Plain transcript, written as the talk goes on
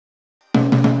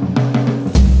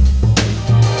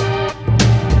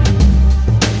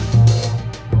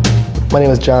My name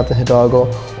is Jonathan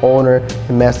Hidalgo, owner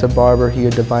and master barber here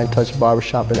at Divine Touch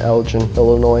Barbershop in Elgin,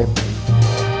 Illinois.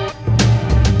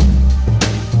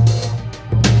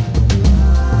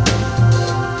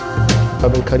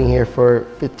 I've been cutting hair for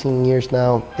 15 years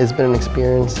now. It's been an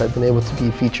experience. I've been able to be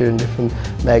featured in different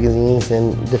magazines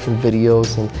and different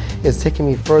videos, and it's taken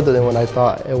me further than what I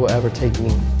thought it would ever take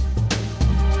me.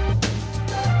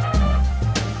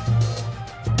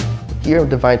 Here at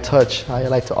Divine Touch, I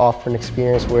like to offer an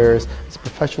experience where it's a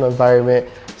professional environment,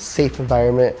 safe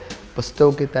environment, but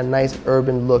still get that nice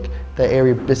urban look that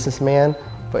every businessman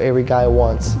or every guy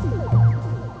wants.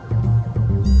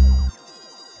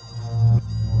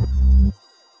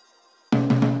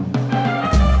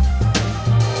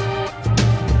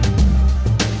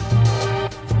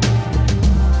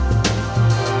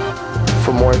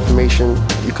 For more information,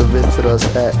 you can visit us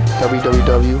at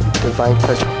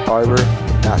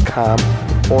www.divinetouchbarber.com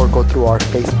or go through our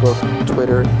Facebook,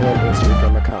 Twitter, and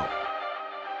Instagram account.